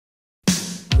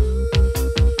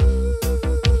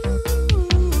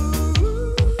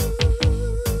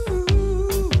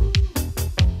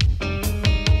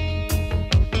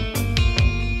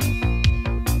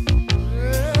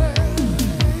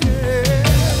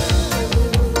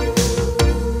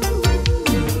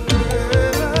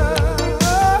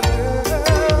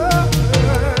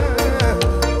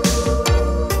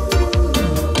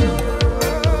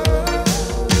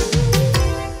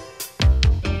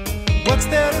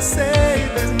to say,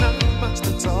 there's not much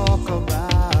to talk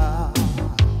about.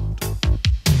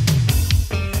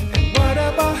 And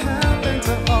whatever happened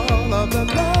to all of the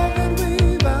love that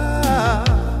we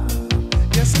vowed?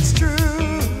 Yes, it's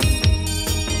true.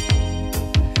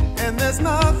 And there's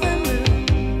nothing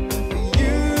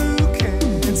you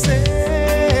can say.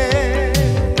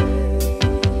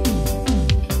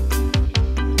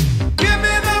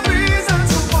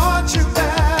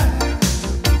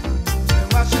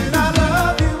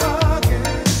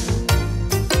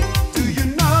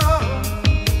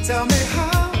 Tell me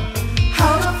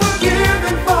how to forgive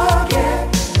and forget.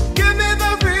 Give me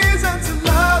the reason to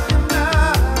love you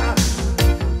now.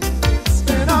 It's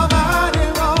been a mighty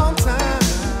long time,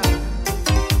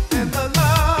 and the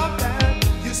love that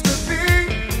used to be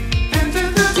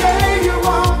ended the day you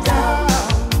walked out.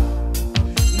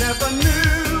 Never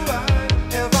knew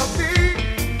I'd ever be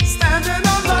standing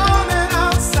alone and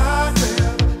outside with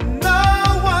no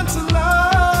one to love.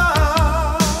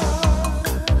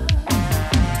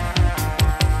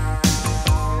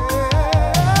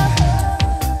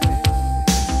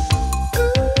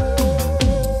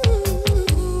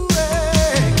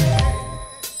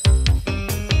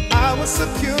 I was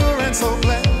secure and so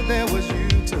glad there was you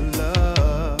to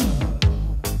love.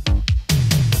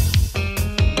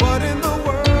 What in the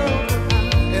world would I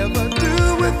ever do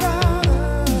without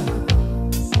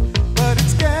us? But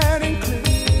it's getting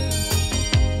clear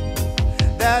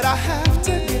that I have